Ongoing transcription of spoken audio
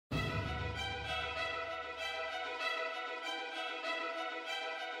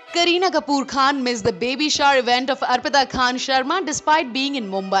Kareena Kapoor Khan missed the baby shower event of Arpita Khan Sharma despite being in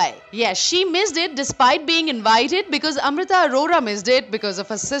Mumbai. Yes, she missed it despite being invited because Amrita Arora missed it because of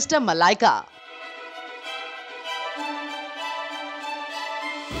her sister Malaika.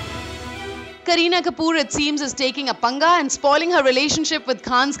 Kareena Kapoor, it seems, is taking a panga and spoiling her relationship with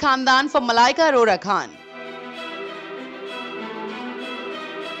Khan's Khandan for Malaika Arora Khan.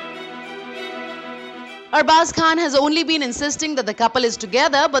 Arbaz Khan has only been insisting that the couple is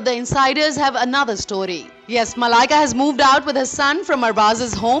together, but the insiders have another story. Yes, Malaika has moved out with her son from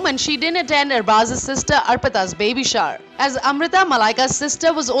Arbaz's home and she didn't attend Arbaz's sister Arpita's baby shower. As Amrita, Malaika's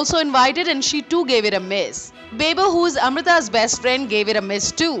sister, was also invited and she too gave it a miss. Bebo, who is Amrita's best friend, gave it a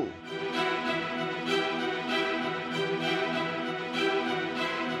miss too.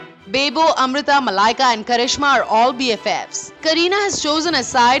 Bebo, Amrita, Malaika and Karishma are all BFFs. Kareena has chosen a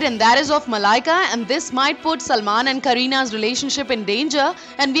side and that is of Malaika, and this might put Salman and Kareena's relationship in danger,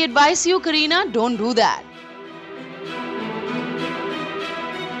 and we advise you, Kareena, don't do that.